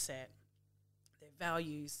mindset, their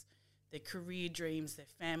values, their career dreams, their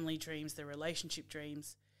family dreams, their relationship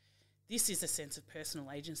dreams, this is a sense of personal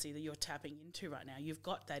agency that you're tapping into right now. You've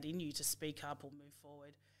got that in you to speak up or move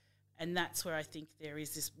forward. And that's where I think there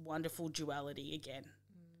is this wonderful duality again.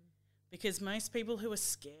 Because most people who are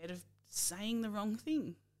scared of saying the wrong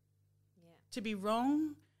thing, to be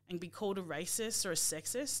wrong and be called a racist or a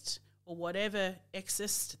sexist or whatever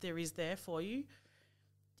exist there is there for you,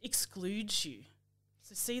 excludes you.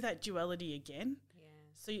 So see that duality again? Yeah.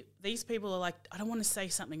 So these people are like, I don't want to say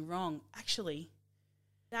something wrong. Actually,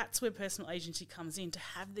 that's where personal agency comes in, to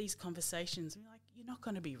have these conversations. You're like, you're not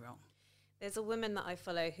going to be wrong. There's a woman that I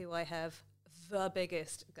follow who I have the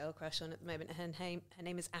biggest girl crush on at the moment. Her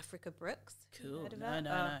name is Africa Brooks. Cool.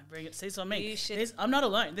 No. Bring it. See, so I mean, I'm not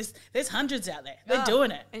alone. There's hundreds out there. They're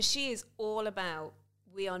doing it. And she is all about,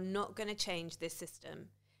 we are not going to change this system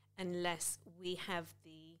unless we have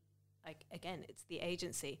the, like, again, it's the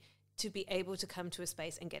agency to be able to come to a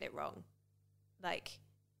space and get it wrong. Like,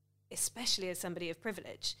 especially as somebody of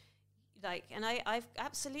privilege. Like, and I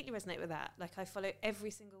absolutely resonate with that. Like, I follow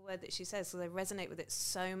every single word that she says, so I resonate with it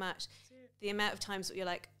so much. The amount of times that you're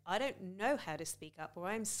like, I don't know how to speak up, or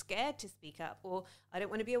I'm scared to speak up, or I don't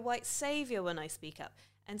want to be a white savior when I speak up.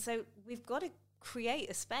 And so we've got to create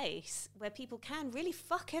a space where people can really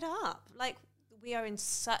fuck it up. Like, we are in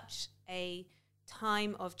such a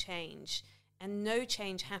time of change, and no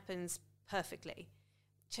change happens perfectly.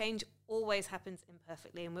 Change always happens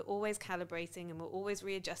imperfectly, and we're always calibrating, and we're always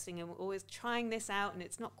readjusting, and we're always trying this out, and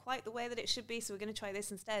it's not quite the way that it should be, so we're going to try this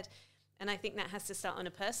instead. And I think that has to start on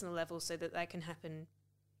a personal level so that that can happen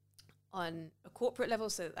on a corporate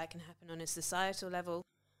level, so that that can happen on a societal level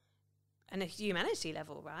and a humanity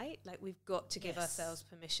level, right? Like, we've got to give ourselves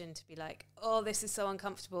permission to be like, oh, this is so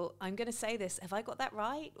uncomfortable. I'm going to say this. Have I got that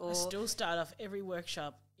right? Or I still start off every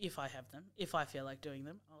workshop, if I have them, if I feel like doing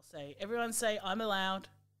them, I'll say, everyone say, I'm allowed.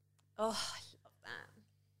 Oh, I love that.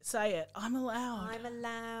 Say it. I'm allowed. I'm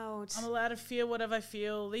allowed. I'm allowed to feel whatever I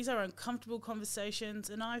feel. These are uncomfortable conversations,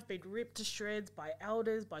 and I've been ripped to shreds by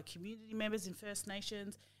elders, by community members in First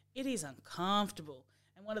Nations. It is uncomfortable.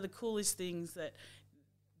 And one of the coolest things that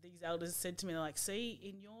these elders said to me, they're like, see,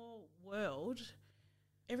 in your world,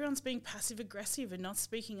 everyone's being passive-aggressive and not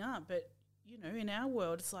speaking up. But, you know, in our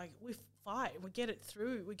world, it's like we fight, we get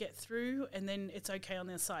through, and then it's okay on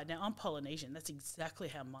the other side. Now, I'm Polynesian. That's exactly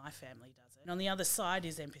how my family does it. And on the other side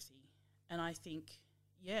is empathy. And I think,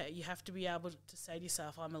 yeah, you have to be able to say to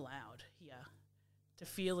yourself, I'm allowed here to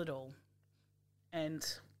feel it all and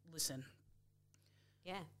listen.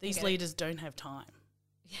 Yeah. These leaders don't have time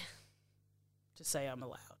to say I'm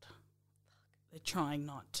allowed. They're trying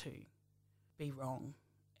not to be wrong.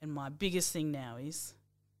 And my biggest thing now is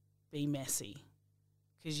be messy,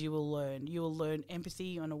 because you will learn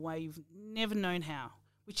empathy in a way you've never known how,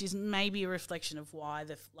 which is maybe a reflection of why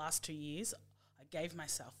the last 2 years gave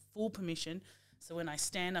myself full permission. So when I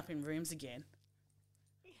stand up in rooms again,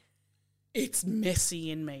 it's messy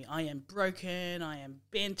in me. I am broken. I am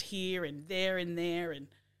bent here and there,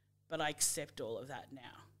 but I accept all of that now.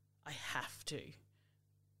 I have to.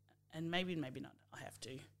 And maybe not. I have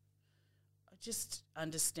to. I just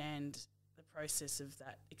understand the process of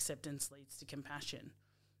that acceptance leads to compassion.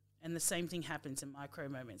 And the same thing happens in micro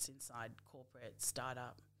moments inside corporate,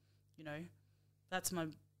 startup. You know, that's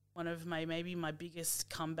one of my biggest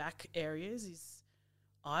comeback areas is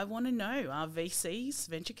I want to know, are VCs,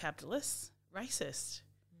 venture capitalists, racist?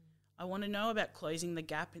 I want to know about closing the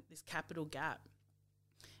gap, this capital gap.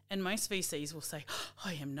 And most VCs will say,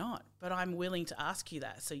 I am not, but I'm willing to ask you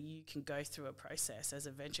that so you can go through a process as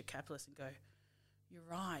a venture capitalist and go, you're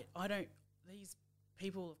right, these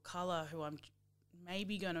people of colour who I'm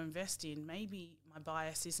maybe going to invest in, maybe my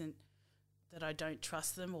bias isn't that I don't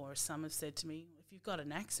trust them, or as some have said to me, if you've got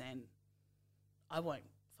an accent, I won't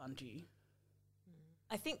fund you.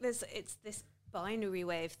 I think it's this binary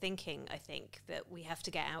way of thinking, I think, that we have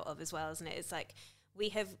to get out of as well, isn't it? It's like we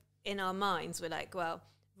have in our minds, we're like, well,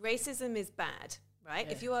 racism is bad, right?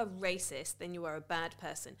 Yeah. If you are racist, then you are a bad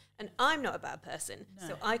person. And I'm not a bad person,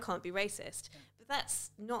 so I can't be racist. Yeah. But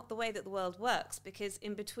that's not the way that the world works, because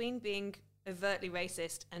in between being overtly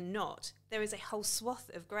racist and not, there is a whole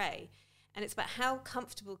swath of grey. And it's about how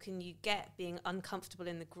comfortable can you get being uncomfortable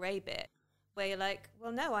in the grey bit, where you're like,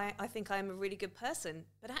 well, no, I think I'm a really good person.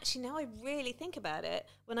 But actually, now I really think about it,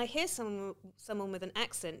 when I hear someone with an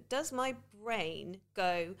accent, does my brain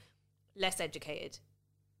go less educated,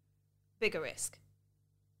 bigger risk?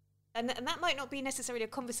 And that might not be necessarily a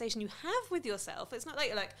conversation you have with yourself. It's not like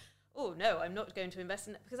you're like, oh, no, I'm not going to invest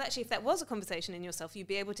in that. Because actually, if that was a conversation in yourself, you'd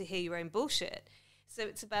be able to hear your own bullshit. So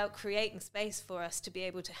it's about creating space for us to be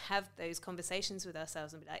able to have those conversations with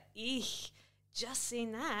ourselves and be like, eek, just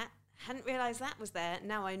seen that. Hadn't realised that was there.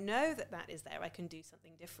 Now I know that is there. I can do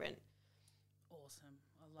something different. Awesome.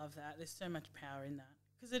 I love that. There's so much power in that.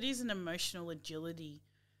 Because it is an emotional agility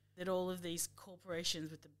that all of these corporations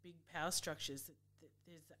with the big power structures,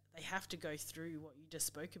 they have to go through what you just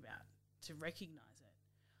spoke about to recognise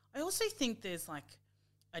it. I also think there's like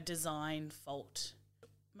a design fault.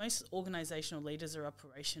 Most organisational leaders are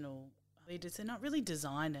operational leaders. They're not really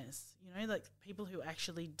designers, you know, like people who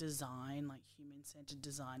actually design, like human-centred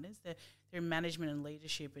designers. They're in management and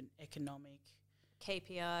leadership and economic.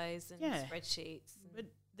 KPIs and spreadsheets. But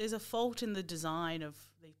there's a fault in the design of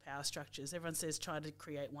these power structures. Everyone says try to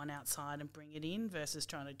create one outside and bring it in versus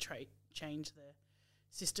trying to change the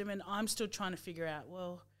system. And I'm still trying to figure out,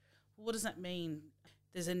 well, what does that mean?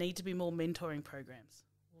 There's a need to be more mentoring programs.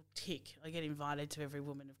 Well, tick. I get invited to every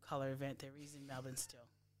Women of Colour event there is in Melbourne still.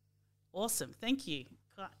 Awesome. Thank you.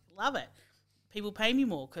 Love it. People pay me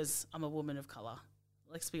more because I'm a woman of colour.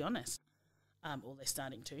 Let's be honest. Or they're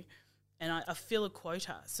starting to. And I fill a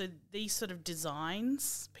quota. So these sort of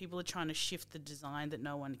designs, people are trying to shift the design that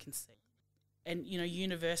no one can see. And, you know,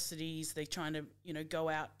 universities, they're trying to, you know, go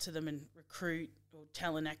out to them and recruit or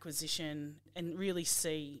talent acquisition and really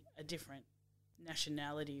see a different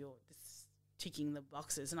nationality or this ticking the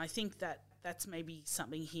boxes. And I think that that's maybe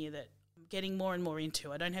something here that I'm getting more and more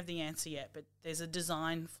into. I don't have the answer yet, but there's a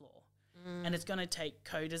design flaw. And it's going to take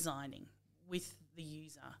co-designing with the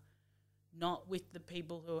user, not with the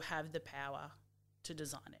people who have the power to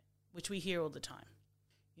design it, which we hear all the time.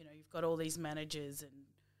 You know, you've got all these managers and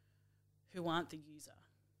who aren't the user,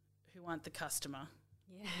 who aren't the customer,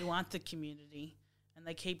 who aren't the community, and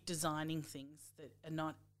they keep designing things that are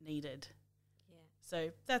not needed. Yeah. So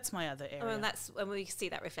that's my other area. And that's when we see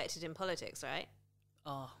that reflected in politics, right?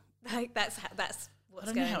 Oh. Like that's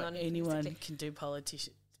what's going on. I don't know how anyone can do politics.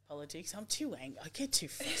 I'm too angry. I get too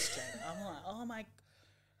frustrated. I'm like, oh my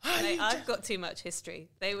God. I've got too much history.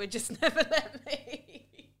 They would just never let me.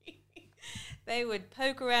 They would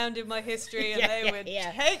poke around in my history and they would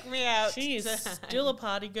take me out. She is still a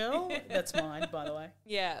party girl. That's mine, by the way.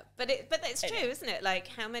 Yeah, but it's true, isn't it? Like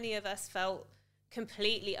how many of us felt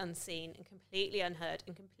completely unseen and completely unheard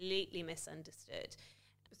and completely misunderstood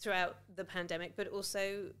throughout the pandemic, but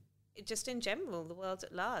also just in general, the world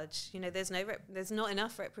at large. You know, there's not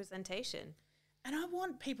enough representation. And I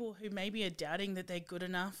want people who maybe are doubting that they're good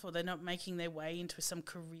enough or they're not making their way into some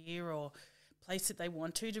career or place that they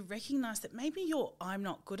want to recognise that maybe your I'm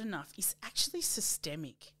not good enough is actually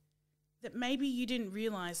systemic. That maybe you didn't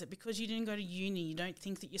realise that because you didn't go to uni, you don't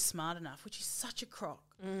think that you're smart enough, which is such a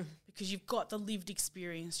crock because you've got the lived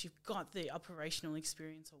experience, you've got the operational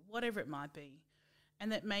experience or whatever it might be.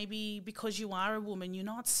 And that maybe because you are a woman, you're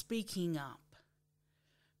not speaking up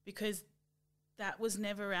because that was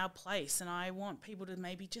never our place. And I want people to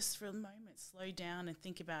maybe just for a moment slow down and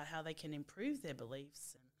think about how they can improve their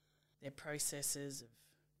beliefs and their processes of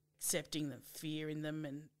accepting the fear in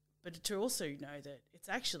them, but to also know that it's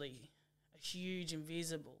actually a huge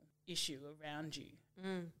invisible issue around you.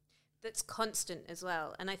 That's constant as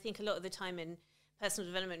well. And I think a lot of the time in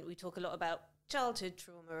personal development, we talk a lot about childhood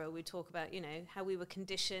trauma, or we talk about, you know, how we were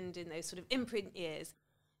conditioned in those sort of imprint years.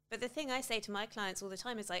 But the thing I say to my clients all the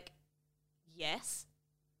time is like, yes,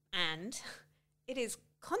 and it is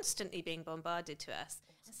constantly being bombarded to us.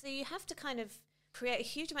 And so you have to kind of create a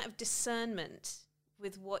huge amount of discernment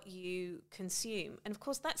with what you consume. And of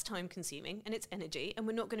course, that's time consuming and it's energy, and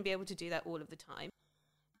we're not going to be able to do that all of the time,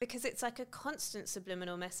 because it's like a constant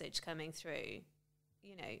subliminal message coming through,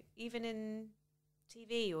 you know, even in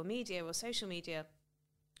TV or media or social media,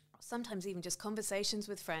 or sometimes even just conversations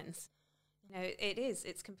with friends. You know,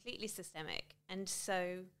 it's completely systemic. And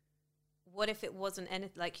so what if it wasn't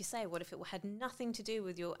anything, like you say, what if it had nothing to do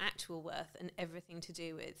with your actual worth and everything to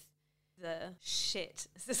do with the shit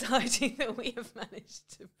society that we have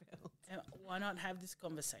managed to build? And why not have this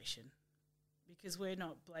conversation? Because we're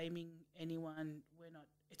not blaming anyone.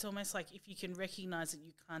 It's almost like if you can recognise it,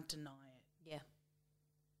 you can't deny it. Yeah.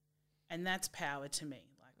 And that's power to me.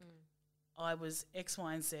 Like I was X,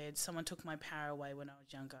 Y, and Z. Someone took my power away when I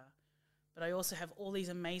was younger. But I also have all these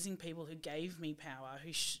amazing people who gave me power,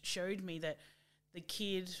 who showed me that the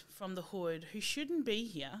kid from the hood who shouldn't be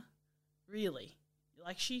here, really,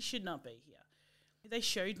 like she should not be here. They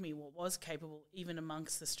showed me what was capable even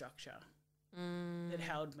amongst the structure that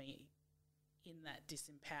held me in that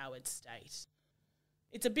disempowered state.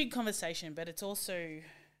 It's a big conversation, but it's also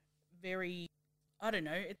very, I don't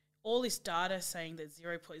know, all this data saying that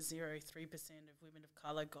 0.03% of women of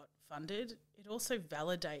colour got funded, it also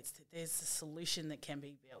validates that there's a solution that can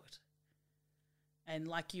be built. And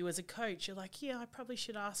like you as a coach, you're like, yeah, I probably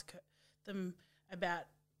should ask them about,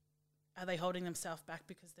 are they holding themselves back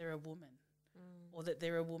because they're a woman or that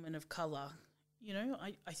they're a woman of colour? You know,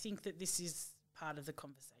 I think that this is part of the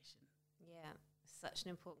conversation. Yeah, such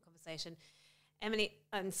an important conversation. Emily,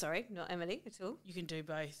 I'm sorry, not Emily at all. You can do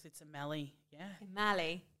both. It's Emeli, yeah.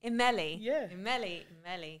 Emeli. Yeah.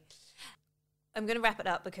 Emeli. I'm going to wrap it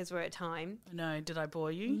up because we're at time. No, did I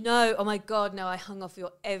bore you? No, oh my God, no, I hung off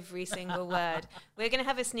your every single word. We're going to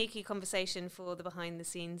have a sneaky conversation for the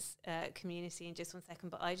behind-the-scenes community in just one second,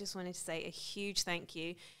 but I just wanted to say a huge thank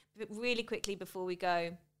you. But really quickly before we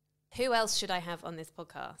go, who else should I have on this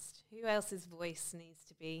podcast? Who else's voice needs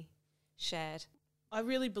to be shared? I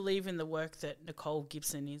really believe in the work that Nicole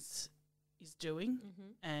Gibson is doing,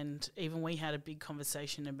 and even we had a big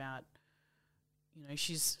conversation about, you know,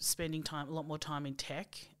 she's spending a lot more time in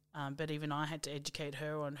tech, but even I had to educate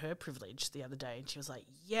her on her privilege the other day, and she was like,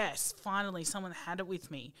 yes, finally someone had it with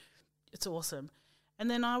me. It's awesome. And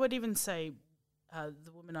then I would even say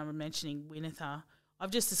the woman I'm mentioning, Winitha,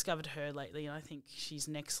 I've just discovered her lately, and I think she's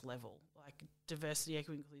next level, like diversity,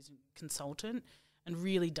 equity, inclusion consultant, and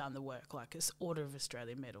really done the work, like this Order of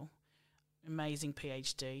Australia medal, amazing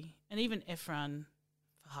PhD. And even Efran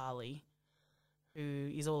Fahali,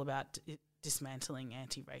 who is all about dismantling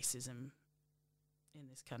anti-racism in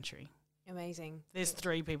this country. Amazing. There's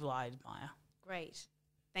 3 people I admire. Great.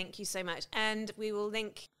 Thank you so much. And we will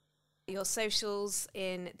link your socials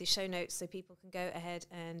in the show notes so people can go ahead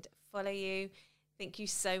and follow you. Thank you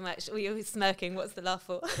so much. Oh, you're smirking. What's the laugh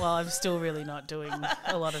for? Well, I'm still really not doing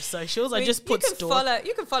a lot of socials. I just put stories.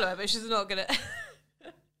 You can follow her, but she's not going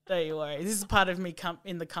to. Don't you worry. This is part of me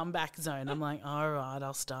in the comeback zone. I'm like, all right,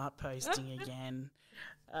 I'll start posting again.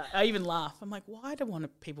 I even laugh. I'm like, why do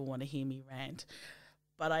people want to hear me rant?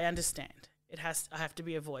 But I understand. I have to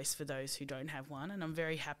be a voice for those who don't have one, and I'm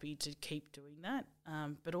very happy to keep doing that,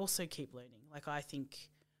 but also keep learning. Like, I think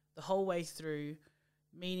the whole way through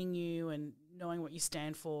meeting you and knowing what you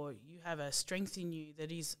stand for, you have a strength in you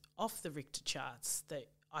that is off the Richter charts, that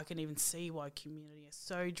I can even see why community is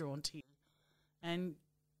so drawn to you. And,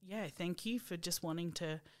 yeah, thank you for just wanting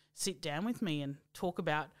to sit down with me and talk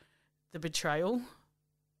about the betrayal,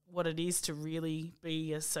 what it is to really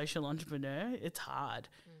be a social entrepreneur. It's hard.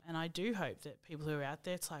 And I do hope that people who are out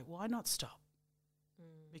there, it's like, why not stop?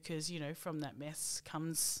 Because, you know, from that mess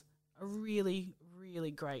comes a really,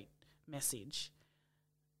 really great message.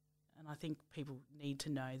 And I think people need to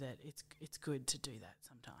know that it's good to do that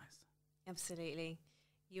sometimes. Absolutely.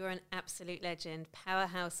 You are an absolute legend.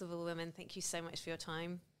 Powerhouse of all women. Thank you so much for your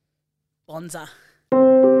time. Bonza.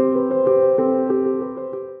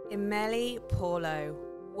 Emeli Paulo.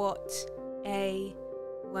 What a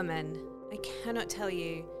woman. I cannot tell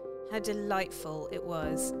you how delightful it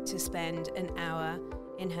was to spend an hour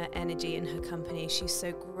in her energy, in her company. She's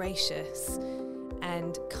so gracious.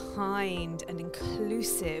 and kind and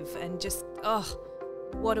inclusive and just, oh,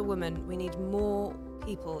 what a woman. We need more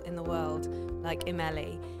people in the world like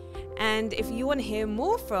Emeli. And if you want to hear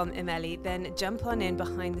more from Emeli, then jump on in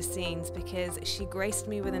behind the scenes, because she graced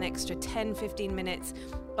me with an extra 10-15 minutes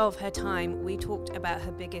of her time. We talked about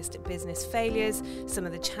her biggest business failures, some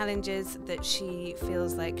of the challenges that she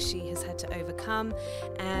feels like she has had to overcome.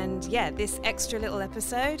 And yeah, this extra little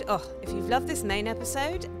episode, if you've loved this main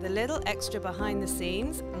episode, the little extra behind the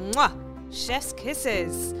scenes, mwah, chef's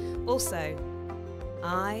kisses. Also,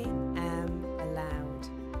 I am allowed.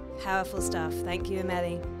 Powerful stuff. Thank you,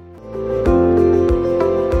 Emeli.